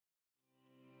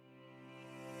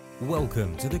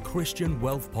Welcome to the Christian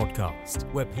Wealth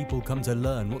Podcast, where people come to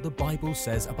learn what the Bible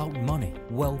says about money,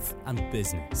 wealth, and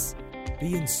business.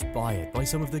 Be inspired by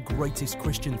some of the greatest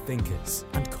Christian thinkers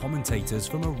and commentators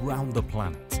from around the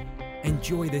planet.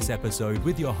 Enjoy this episode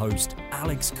with your host,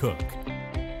 Alex Cook.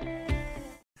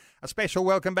 A special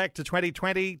welcome back to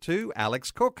 2020 to Alex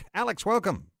Cook. Alex,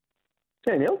 welcome.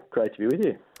 Hey, Neil. Great to be with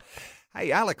you.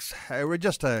 Hey, Alex, we're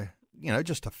just a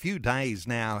few days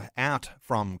now out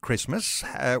from Christmas.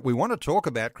 We want to talk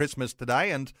about Christmas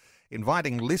today and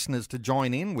inviting listeners to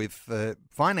join in with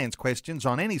finance questions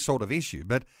on any sort of issue.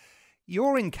 But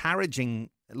you're encouraging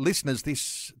listeners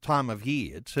this time of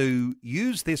year to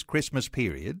use this Christmas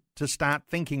period to start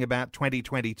thinking about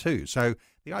 2022. So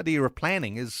the idea of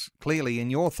planning is clearly in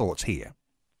your thoughts here.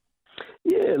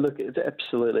 Yeah, look, it's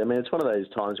absolutely. I mean, it's one of those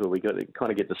times where we got to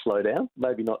kind of get to slow down.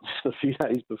 Maybe not just a few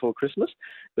days before Christmas,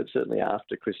 but certainly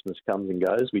after Christmas comes and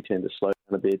goes, we tend to slow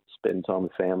down a bit, spend time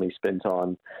with family, spend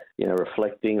time,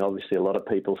 reflecting. Obviously, a lot of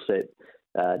people set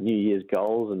New Year's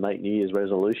goals and make New Year's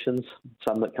resolutions,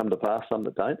 some that come to pass, some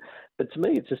that don't. But to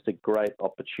me, it's just a great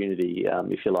opportunity,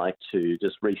 if you like, to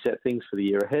just reset things for the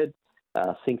year ahead.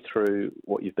 Think through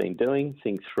what you've been doing,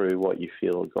 think through what you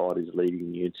feel God is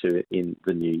leading you to in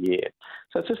the new year.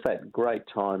 So it's just that great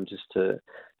time just to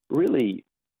really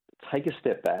take a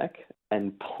step back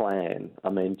and plan. I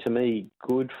mean, to me,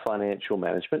 good financial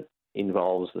management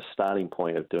involves the starting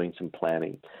point of doing some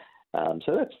planning.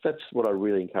 So that's what I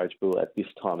really encourage people at this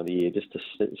time of the year, just to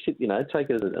sit, take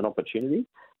it as an opportunity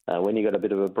when you've got a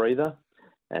bit of a breather.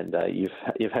 And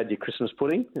you've had your Christmas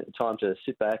pudding, time to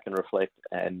sit back and reflect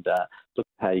and look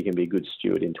at how you can be a good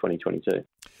steward in 2022.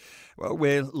 Well,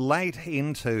 we're late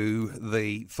into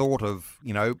the thought of,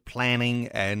 planning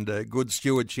and good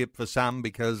stewardship for some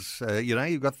because,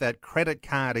 you've got that credit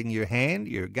card in your hand.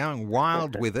 You're going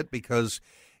wild with it because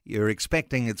you're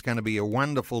expecting it's going to be a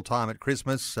wonderful time at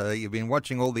Christmas. You've been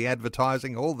watching all the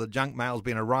advertising, all the junk mail's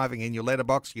been arriving in your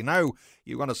letterbox. You know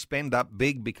you want to spend up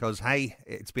big because, hey,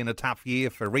 it's been a tough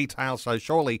year for retail, so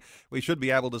surely we should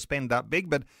be able to spend up big.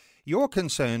 But you're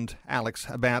concerned, Alex,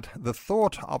 about the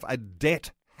thought of a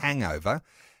debt hangover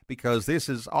because this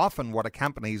is often what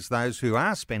accompanies those who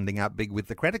are spending up big with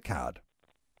the credit card.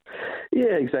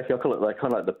 Yeah, exactly. I call it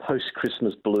kind of like the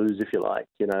post-Christmas blues, if you like.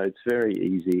 It's very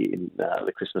easy in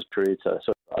the Christmas period to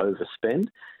sort of overspend,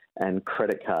 and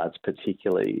credit cards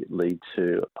particularly lead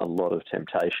to a lot of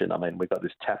temptation. I mean, we've got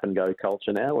this tap-and-go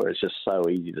culture now where it's just so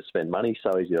easy to spend money,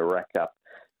 so easy to rack up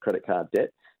credit card debt.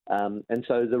 And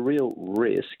so the real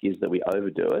risk is that we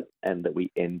overdo it and that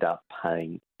we end up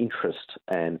paying interest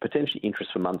and potentially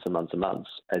interest for months and months and months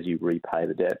as you repay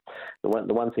the debt. The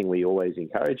one thing we always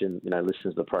encourage, and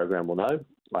listeners to the program will know,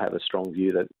 I have a strong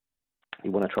view that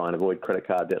you want to try and avoid credit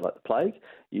card debt like the plague.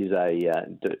 Use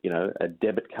a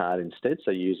debit card instead,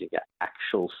 so using your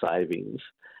actual savings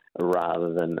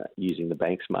rather than using the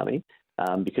bank's money,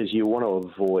 because you want to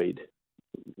avoid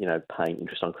paying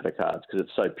interest on credit cards because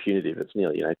it's so punitive. It's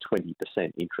nearly 20%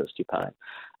 interest you pay,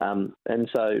 and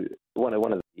so one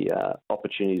of the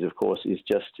opportunities, of course, is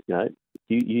just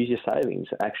you use your savings.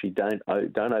 Actually, don't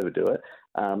overdo it,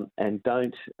 and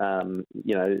don't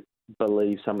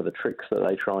believe some of the tricks that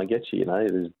they try and get you.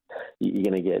 You're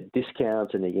going to get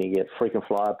discounts and you're going to get frequent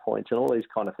flyer points and all these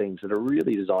kind of things that are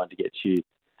really designed to get you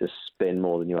to spend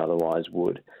more than you otherwise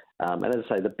would. And as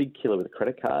I say, the big killer with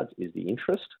credit cards is the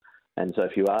interest. And so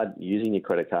if you are using your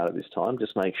credit card at this time,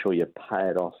 just make sure you pay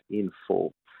it off in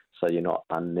full so you're not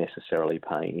unnecessarily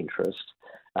paying interest.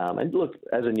 And look,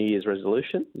 as a New Year's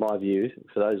resolution, my view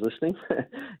for those listening,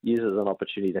 use it as an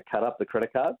opportunity to cut up the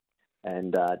credit card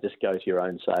and just go to your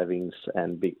own savings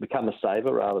and become a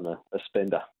saver rather than a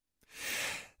spender.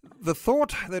 The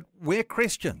thought that we're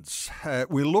Christians,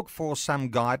 we look for some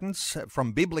guidance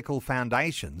from biblical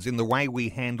foundations in the way we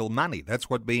handle money. That's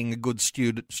what being a good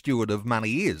steward of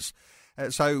money is.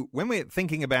 So when we're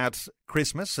thinking about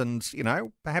Christmas and,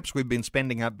 perhaps we've been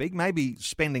spending up big, maybe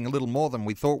spending a little more than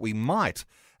we thought we might,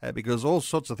 because all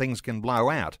sorts of things can blow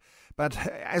out. But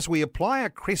as we apply a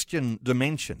Christian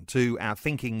dimension to our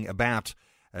thinking about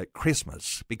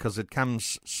Christmas, because it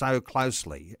comes so close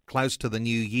to the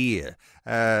new year.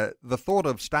 The thought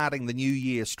of starting the new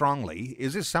year strongly,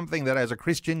 is this something that as a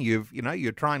Christian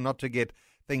you're trying not to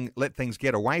let things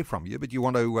get away from you, but you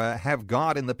want to have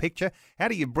God in the picture? How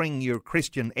do you bring your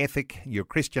Christian ethic, your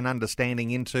Christian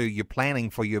understanding into your planning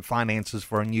for your finances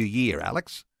for a new year,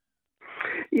 Alex?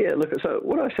 Yeah, look, so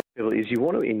what I say to people is you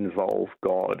want to involve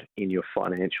God in your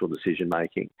financial decision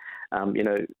making.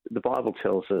 The Bible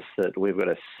tells us that we've got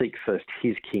to seek first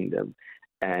His kingdom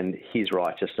and his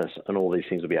righteousness, and all these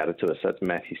things will be added to us. That's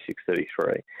Matthew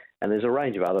 6:33. And there's a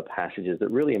range of other passages that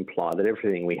really imply that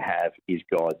everything we have is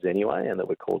God's anyway, and that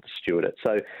we're called to steward it.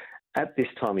 So at this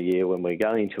time of year, when we're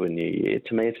going into a new year,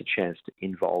 to me, it's a chance to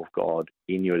involve God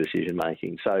in your decision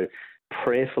making. So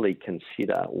prayerfully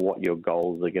consider what your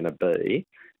goals are going to be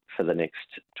for the next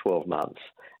 12 months.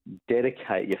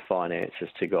 Dedicate your finances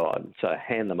to God. So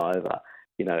hand them over.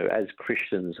 As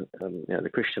Christians, the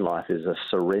Christian life is a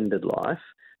surrendered life,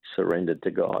 surrendered to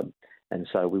God. And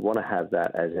so we want to have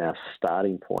that as our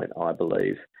starting point, I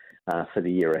believe, for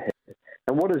the year ahead.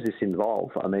 And what does this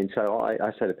involve? So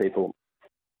I say to people,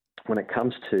 when it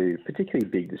comes to particularly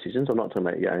big decisions, I'm not talking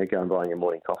about go and buying your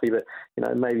morning coffee, but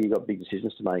maybe you've got big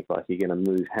decisions to make, like you're going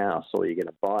to move house, or you're going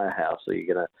to buy a house, or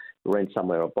you're going to rent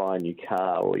somewhere, or buy a new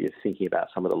car, or you're thinking about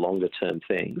some of the longer term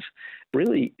things.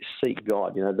 Really seek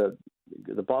God.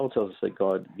 The Bible tells us that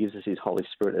God gives us his Holy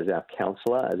Spirit as our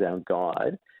counselor, as our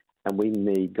guide, and we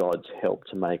need God's help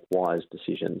to make wise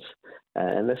decisions.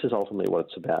 And this is ultimately what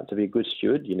it's about. To be a good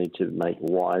steward, you need to make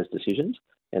wise decisions,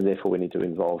 and therefore we need to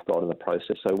involve God in the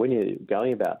process. So when you're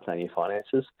going about planning your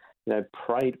finances,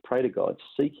 pray to God,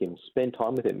 seek him, spend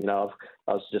time with him. I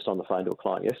was just on the phone to a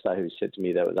client yesterday who said to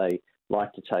me that they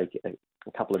like to take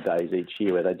a couple of days each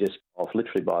year where they just go off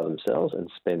literally by themselves and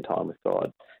spend time with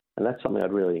God. And that's something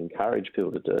I'd really encourage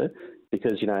people to do,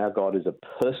 because, our God is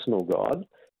a personal God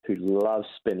who loves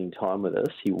spending time with us.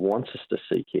 He wants us to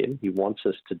seek him. He wants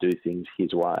us to do things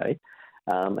his way.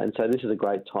 And so this is a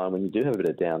great time when you do have a bit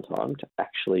of downtime to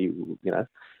actually,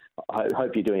 I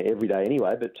hope you're doing it every day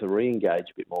anyway, but to re-engage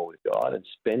a bit more with God and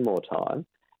spend more time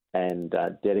and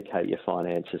dedicate your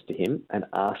finances to him and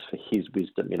ask for his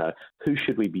wisdom. Who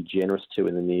should we be generous to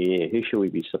in the new year? Who should we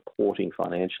be supporting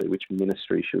financially? Which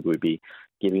ministry should we be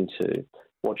giving to?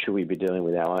 What should we be doing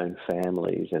with our own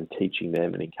families and teaching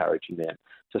them and encouraging them?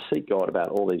 So seek God about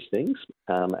all these things,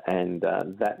 and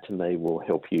that to me will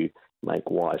help you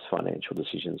make wise financial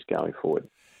decisions going forward.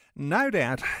 No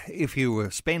doubt, if you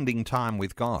were spending time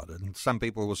with God, and some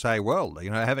people will say, well,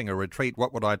 having a retreat,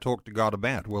 what would I talk to God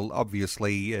about? Well,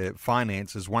 obviously,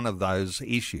 finance is one of those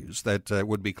issues that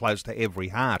would be close to every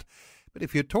heart. But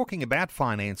if you're talking about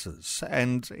finances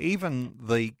and even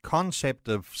the concept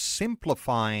of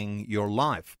simplifying your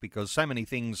life, because so many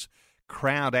things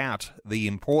crowd out the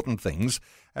important things,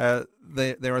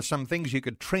 there are some things you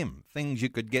could trim, things you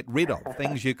could get rid of,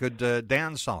 things you could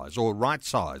downsize or right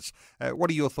size. What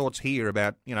are your thoughts here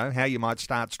about, how you might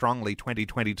start strongly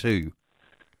 2022?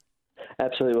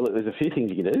 Absolutely. Well, there's a few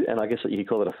things you can do, and I guess that you could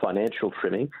call it a financial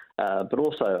trimming, but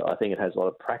also I think it has a lot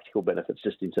of practical benefits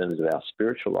just in terms of our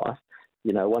spiritual life.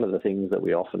 One of the things that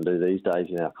we often do these days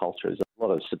in our culture is a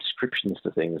lot of subscriptions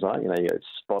to things, right? You've got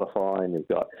Spotify, and you've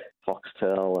got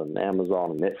Foxtel and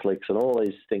Amazon and Netflix and all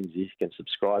these things you can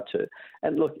subscribe to.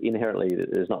 And look, inherently,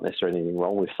 there's not necessarily anything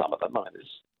wrong with some of them.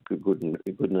 There's good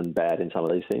and bad in some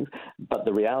of these things. But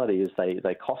the reality is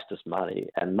they cost us money,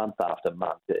 and month after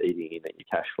month they're eating into your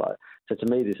cash flow. So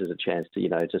to me, this is a chance to,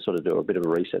 to sort of do a bit of a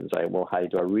reset and say, well, hey,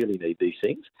 do I really need these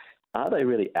things? Are they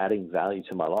really adding value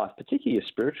to my life, particularly your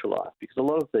spiritual life? Because a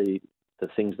lot of the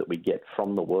things that we get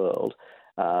from the world,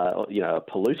 are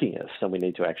polluting us, and we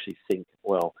need to actually think,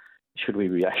 well, should we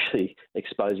be actually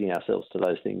exposing ourselves to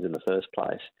those things in the first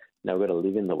place? We've got to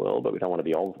live in the world, but we don't want to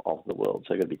be of the world,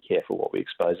 so we've got to be careful what we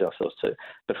expose ourselves to.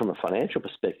 But from a financial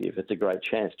perspective, it's a great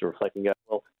chance to reflect and go,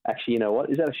 well, actually, you know what?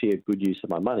 Is that actually a good use of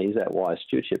my money? Is that wise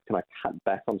stewardship? Can I cut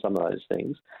back on some of those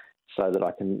things so that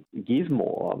I can give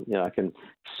more? I can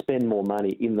spend more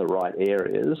money in the right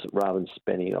areas rather than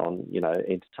spending on,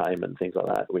 entertainment and things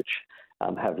like that, which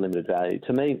have limited value.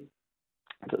 To me,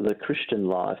 the Christian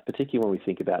life, particularly when we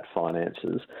think about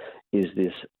finances, is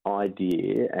this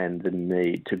idea and the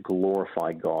need to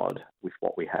glorify God with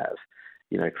what we have.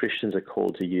 Christians are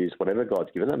called to use whatever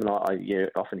God's given them. And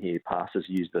I often hear pastors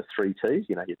use the 3 T's,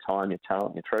 your time, your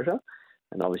talent, your treasure.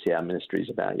 And obviously our ministry is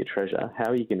about your treasure. How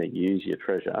are you going to use your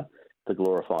treasure to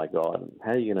glorify God?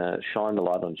 How are you going to shine the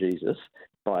light on Jesus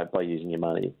by using your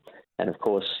money? And of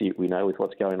course, we know with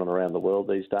what's going on around the world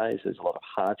these days, there's a lot of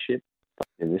hardship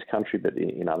in this country, but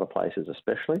in other places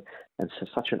especially. And so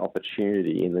such an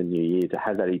opportunity in the new year to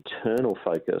have that eternal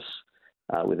focus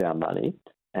with our money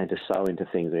and to sow into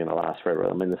things that are going to last forever.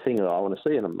 The thing that I want to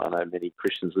see, and I know many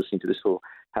Christians listening to this will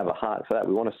have a heart for that,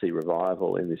 we want to see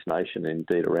revival in this nation and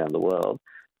indeed around the world.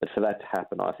 But for that to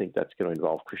happen, I think that's going to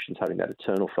involve Christians having that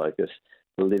eternal focus,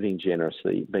 living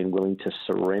generously, being willing to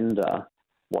surrender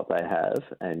what they have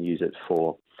and use it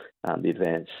for the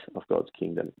advance of God's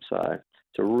kingdom. So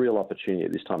it's a real opportunity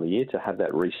at this time of year to have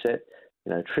that reset,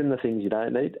 trim the things you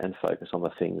don't need and focus on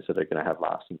the things that are going to have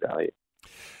lasting value.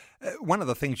 One of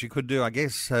the things you could do, I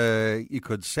guess, you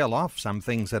could sell off some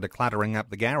things that are cluttering up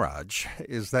the garage.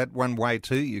 Is that one way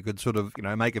too? You could sort of,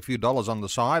 make a few dollars on the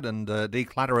side and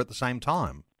declutter at the same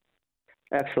time.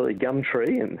 Absolutely.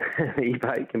 Gumtree and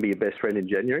eBay can be your best friend in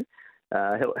January.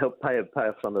 Help pay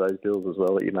off some of those bills as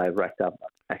well that you may have racked up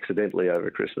accidentally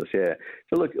over Christmas. Yeah.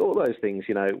 So look, all those things,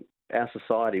 our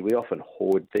society, we often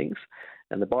hoard things,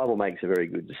 and the Bible makes a very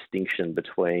good distinction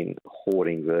between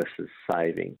hoarding versus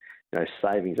saving.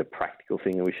 Saving is a practical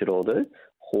thing that we should all do.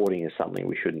 Hoarding is something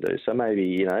we shouldn't do. So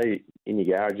maybe, in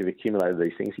your garage you've accumulated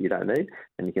these things that you don't need,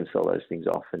 and you can sell those things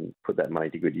off and put that money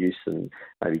to good use and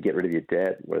maybe get rid of your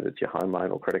debt, whether it's your home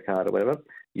loan or credit card or whatever.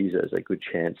 Use it as a good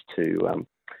chance to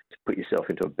put yourself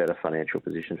into a better financial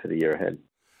position for the year ahead.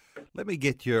 Let me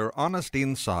get your honest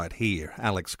insight here,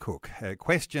 Alex Cook. A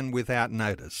question without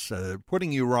notice,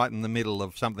 putting you right in the middle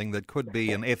of something that could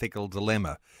be an ethical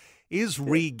dilemma. Is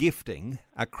re-gifting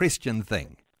a Christian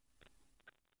thing?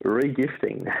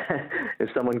 Re-gifting. If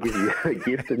someone gives you a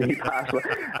gift and you pass,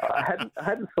 I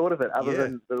hadn't thought of it other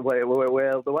than the way.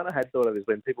 Well, the one I had thought of is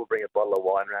when people bring a bottle of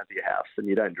wine around to your house and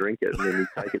you don't drink it, and then you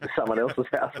take it to someone else's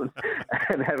house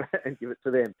and give it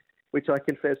to them, which I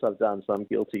confess I've done, so I'm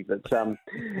guilty. But so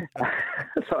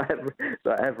I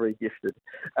have re-gifted.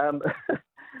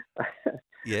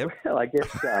 Yeah. Well, I guess.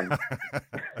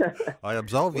 I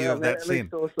absolve you of that sin.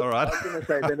 Also, all right. I was going to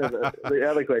say then the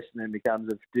other question then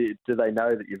becomes: do they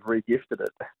know that you've re-gifted it?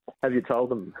 Have you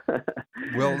told them?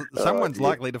 Well, someone's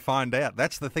likely to find out.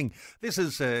 That's the thing. This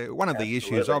is one of the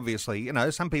issues. Obviously,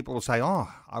 some people will say, "Oh,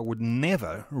 I would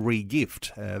never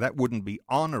re-gift. That wouldn't be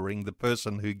honouring the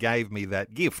person who gave me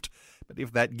that gift." But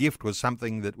if that gift was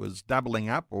something that was doubling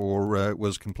up or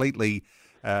was completely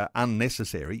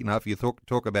unnecessary, if you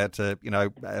talk about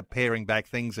paring back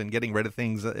things and getting rid of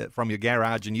things from your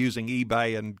garage and using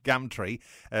eBay and Gumtree,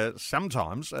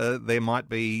 sometimes there might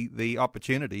be the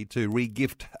opportunity to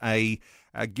re-gift a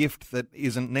gift that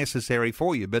isn't necessary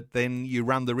for you, but then you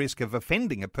run the risk of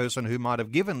offending a person who might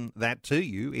have given that to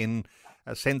you in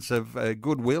a sense of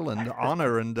goodwill and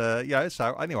honour, and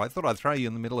so anyway, I thought I'd throw you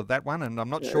in the middle of that one, and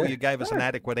I'm not sure you gave us an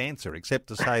adequate answer, except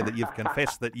to say that you've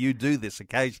confessed that you do this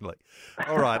occasionally.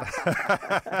 All right.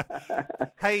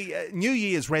 Hey, New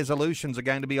Year's resolutions are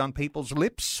going to be on people's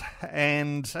lips,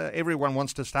 and everyone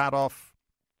wants to start off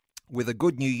with a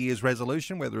good New Year's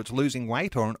resolution, whether it's losing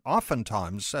weight or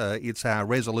oftentimes it's our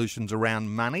resolutions around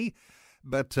money,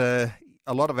 but a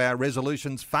lot of our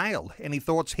resolutions fail. Any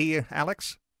thoughts here,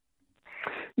 Alex?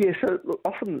 Yeah, so look,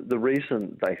 often the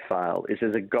reason they fail is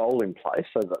there's a goal in place,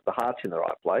 so that the heart's in the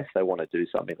right place. They want to do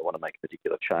something, they want to make a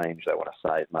particular change, they want to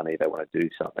save money, they want to do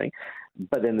something,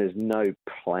 but then there's no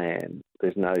plan,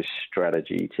 there's no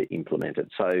strategy to implement it.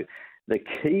 So the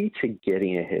key to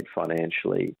getting ahead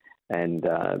financially and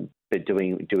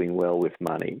doing well with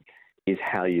money is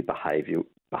how you behave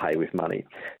with money.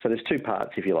 So there's two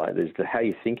parts, if you like. There's how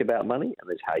you think about money and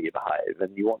there's how you behave,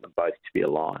 and you want them both to be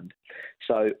aligned.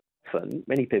 So often,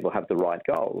 many people have the right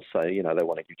goals. So, they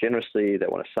want to give generously, they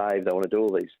want to save, they want to do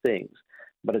all these things,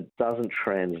 but it doesn't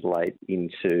translate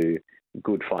into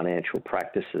good financial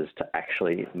practices to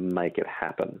actually make it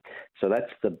happen. So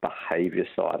that's the behaviour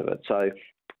side of it. So,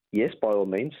 yes, by all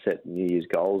means, set New Year's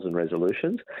goals and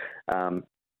resolutions,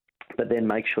 but then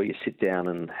make sure you sit down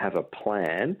and have a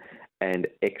plan and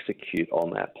execute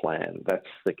on that plan. That's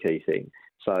the key thing.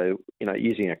 So,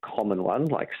 using a common one,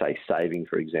 like, say, saving,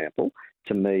 for example,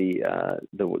 to me,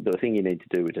 the thing you need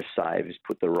to do to save is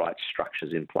put the right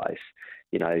structures in place.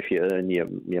 If you earn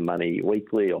your money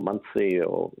weekly or monthly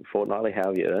or fortnightly,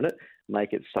 however you earn it,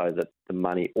 make it so that the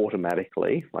money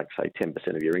automatically, like, say,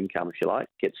 10% of your income, if you like,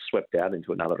 gets swept out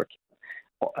into another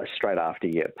account straight after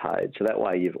you get paid. So that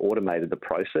way you've automated the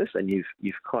process and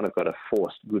you've kind of got a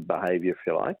forced good behaviour, if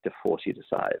you like, to force you to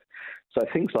save. So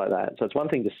things like that. So it's one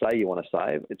thing to say you want to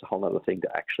save, it's a whole other thing to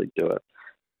actually do it.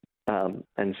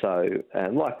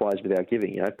 And likewise with our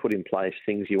giving, put in place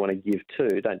things you want to give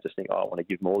to. Don't just think, I want to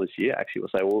give more this year. Actually,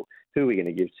 we'll say, well, who are we going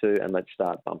to give to? And let's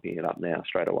start bumping it up now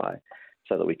straight away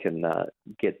so that we can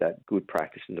get that good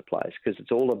practice into place. Because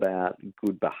it's all about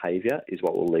good behaviour is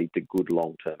what will lead to good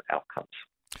long-term outcomes.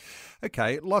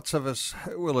 Okay, lots of us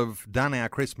will have done our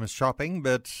Christmas shopping,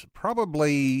 but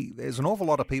probably there's an awful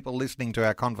lot of people listening to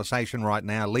our conversation right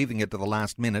now, leaving it to the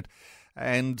last minute,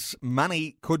 and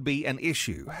money could be an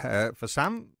issue. For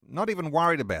some, not even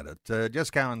worried about it.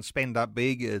 Just go and spend up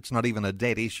big. It's not even a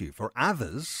debt issue. For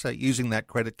others, using that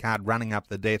credit card, running up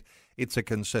the debt, it's a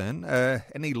concern.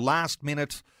 Any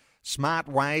last-minute smart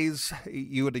ways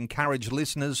you would encourage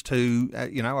listeners to,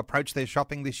 approach their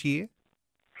shopping this year?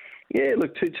 Yeah,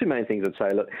 look, two main things I'd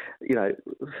say. Look,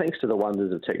 thanks to the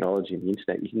wonders of technology and the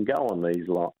internet, you can go on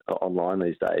online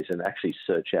these days and actually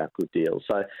search out good deals.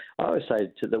 So I always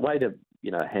say the way to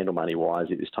handle money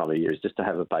wisely this time of year is just to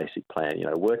have a basic plan.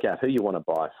 Work out who you want to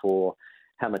buy for,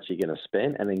 how much you're going to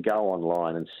spend, and then go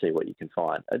online and see what you can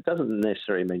find. It doesn't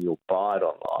necessarily mean you'll buy it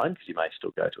online, because you may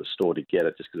still go to a store to get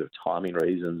it just because of timing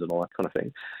reasons and all that kind of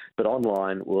thing. But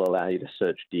online will allow you to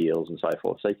search deals and so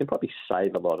forth. So you can probably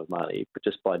save a lot of money, but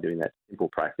just by doing that simple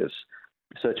practice,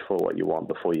 search for what you want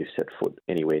before you set foot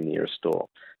anywhere near a store.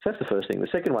 So that's the first thing. The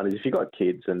second one is, if you've got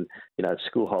kids and, it's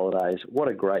school holidays, what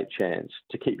a great chance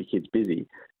to keep your kids busy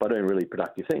by doing really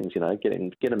productive things,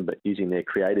 get them using their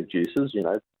creative juices,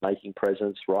 making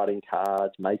presents, writing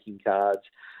cards, making cards.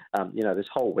 There's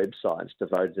whole websites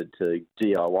devoted to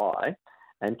DIY,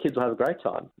 and kids will have a great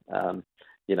time.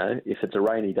 If it's a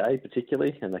rainy day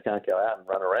particularly and they can't go out and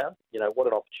run around, what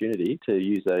an opportunity to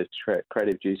use those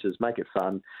creative juices, make it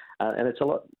fun, and it's a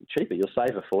lot cheaper. You'll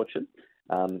save a fortune.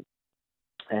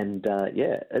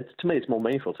 To me, it's more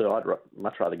meaningful. So I'd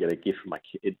much rather get a gift from my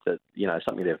kid that,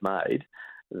 something they've made,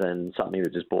 than something they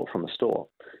just bought from a store.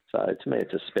 So to me,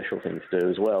 it's a special thing to do,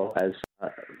 as well as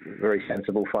very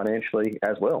sensible financially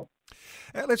as well.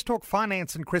 Let's talk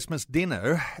finance and Christmas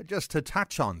dinner, just to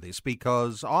touch on this,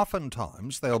 because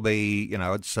oftentimes there'll be,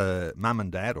 it's mum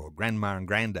and dad or grandma and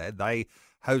granddad, they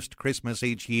host Christmas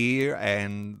each year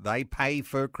and they pay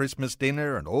for Christmas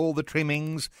dinner and all the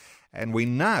trimmings. And we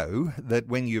know that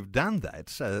when you've done that,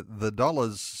 the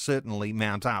dollars certainly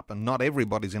mount up, and not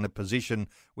everybody's in a position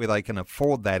where they can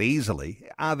afford that easily.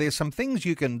 Are there some things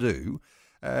you can do,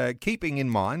 keeping in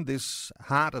mind this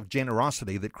heart of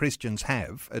generosity that Christians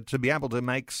have, to be able to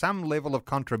make some level of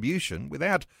contribution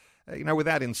without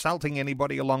insulting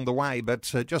anybody along the way, but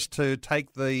just to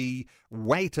take the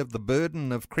weight of the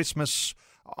burden of Christmas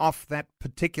off that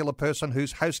particular person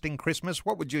who's hosting Christmas?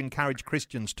 What would you encourage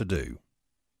Christians to do?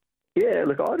 Yeah,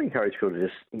 look, I'd encourage people to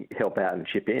just help out and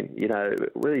chip in.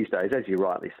 These days, as you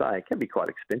rightly say, it can be quite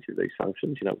expensive, these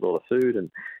functions, with all the food and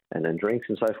then drinks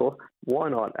and so forth. Why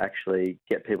not actually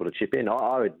get people to chip in?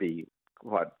 I would be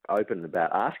quite open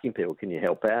about asking people, can you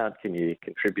help out? Can you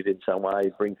contribute in some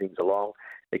way, bring things along,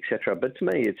 etc.? But to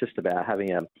me, it's just about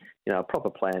having a proper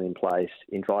plan in place,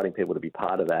 inviting people to be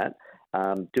part of that,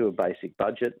 do a basic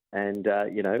budget, and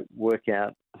work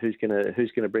out who's going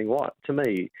to bring what. To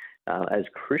me, as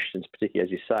Christians, particularly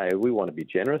as you say, we want to be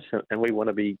generous and we want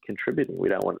to be contributing. We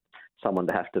don't want someone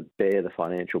to have to bear the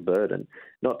financial burden,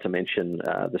 not to mention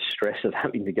the stress of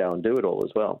having to go and do it all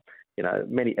as well.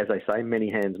 Many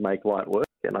hands make light work,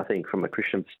 and I think from a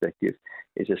Christian perspective,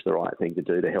 it's just the right thing to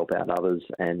do to help out others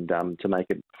and to make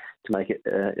it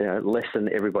lessen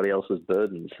everybody else's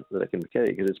burdens that it can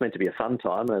be, because it's meant to be a fun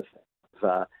time of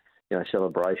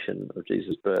celebration of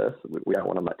Jesus' birth. We don't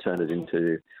want to turn it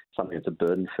into something that's a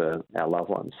burden for our loved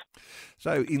ones.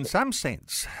 So in some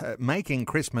sense, making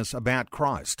Christmas about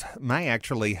Christ may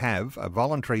actually have a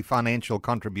voluntary financial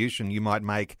contribution you might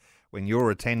make when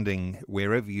you're attending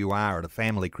wherever you are at a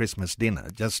family Christmas dinner,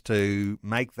 just to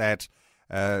make that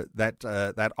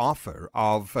offer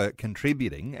of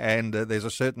contributing, and there's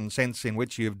a certain sense in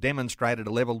which you've demonstrated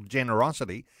a level of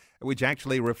generosity which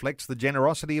actually reflects the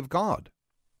generosity of God.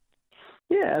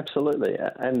 Yeah, absolutely.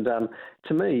 And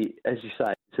to me, as you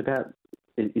say, it's about,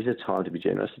 it is a time to be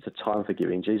generous. It's a time for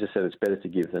giving. Jesus said it's better to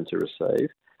give than to receive.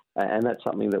 And that's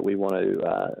something that we want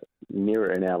to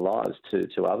mirror in our lives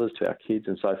to others, to our kids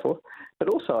and so forth. But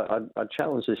also, I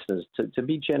challenge listeners to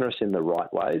be generous in the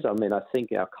right ways. I mean, I think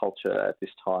our culture at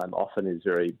this time often is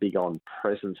very big on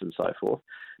presents and so forth.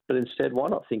 But instead, why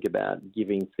not think about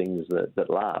giving things that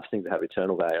last, things that have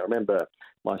eternal value? I remember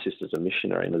my sister's a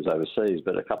missionary and was overseas,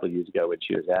 but a couple of years ago when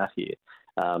she was out here,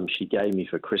 she gave me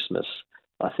for Christmas,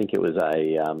 I think it was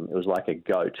like a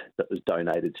goat that was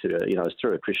donated to her. It was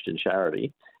through a Christian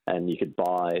charity, and you could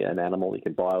buy an animal, you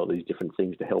could buy all these different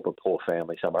things to help a poor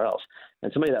family somewhere else.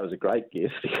 And to me, that was a great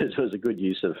gift because it was a good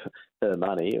use of her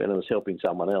money and it was helping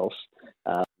someone else.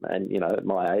 At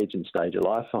my age and stage of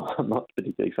life, I'm not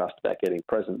particularly fussed about getting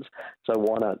presents. So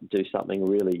why not do something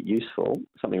really useful,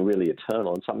 something really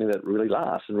eternal, and something that really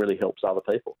lasts and really helps other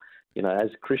people? As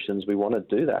Christians, we want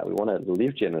to do that. We want to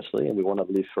live generously and we want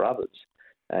to live for others.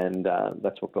 And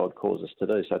that's what God calls us to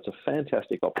do. So it's a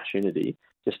fantastic opportunity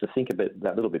just to think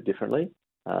that little bit differently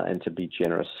and to be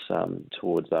generous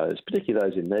towards those, particularly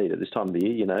those in need at this time of the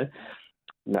year.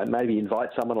 Maybe invite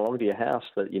someone along to your house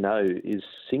that is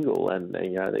single and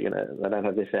they don't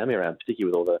have their family around,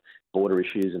 particularly with all the border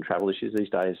issues and travel issues these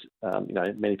days.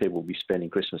 Many people will be spending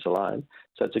Christmas alone.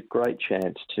 So it's a great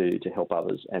chance to help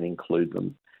others and include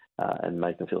them. and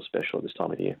make them feel special at this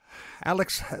time of year.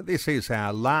 Alex, this is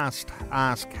our last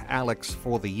Ask Alex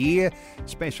for the year.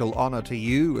 Special honour to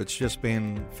you. It's just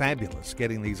been fabulous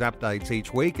getting these updates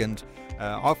each week, and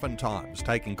oftentimes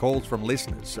taking calls from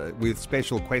listeners with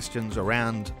special questions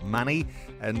around money.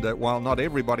 And while not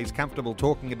everybody's comfortable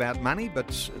talking about money,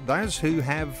 but those who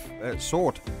have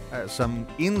sought some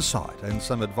insight and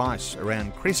some advice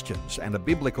around Christians and a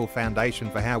biblical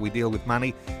foundation for how we deal with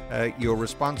money, your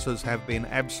responses have been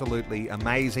absolutely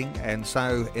amazing and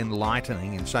so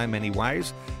enlightening in so many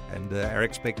ways. And our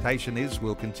expectation is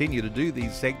we'll continue to do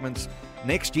these segments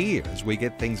next year as we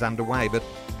get things underway. But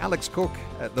Alex Cook,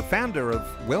 the founder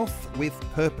of Wealth with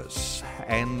Purpose,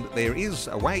 and there is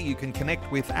a way you can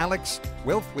connect with Alex,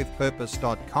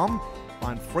 wealthwithpurpose.com.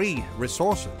 Find free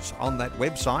resources on that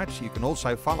website. You can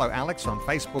also follow Alex on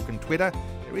Facebook and Twitter.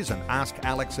 There is an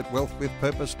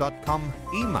askalex@wealthwithpurpose.com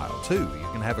email too. You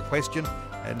can have a question,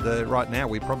 and right now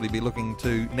we'd probably be looking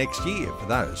to next year for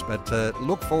those. But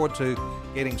look forward to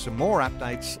getting some more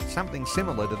updates, something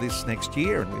similar to this next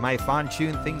year, and we may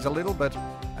fine-tune things a little, but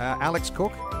Alex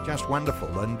Cook, just wonderful.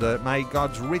 And may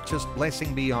God's richest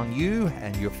blessing be on you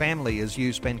and your family as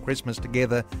you spend Christmas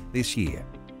together this year.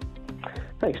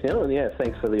 Thanks, Neil, and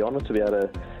thanks for the honour to be able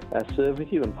to serve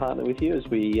with you and partner with you as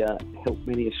we help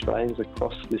many Australians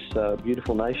across this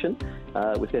beautiful nation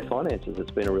with their finances.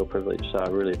 It's been a real privilege, so I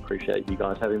really appreciate you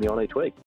guys having me on each week.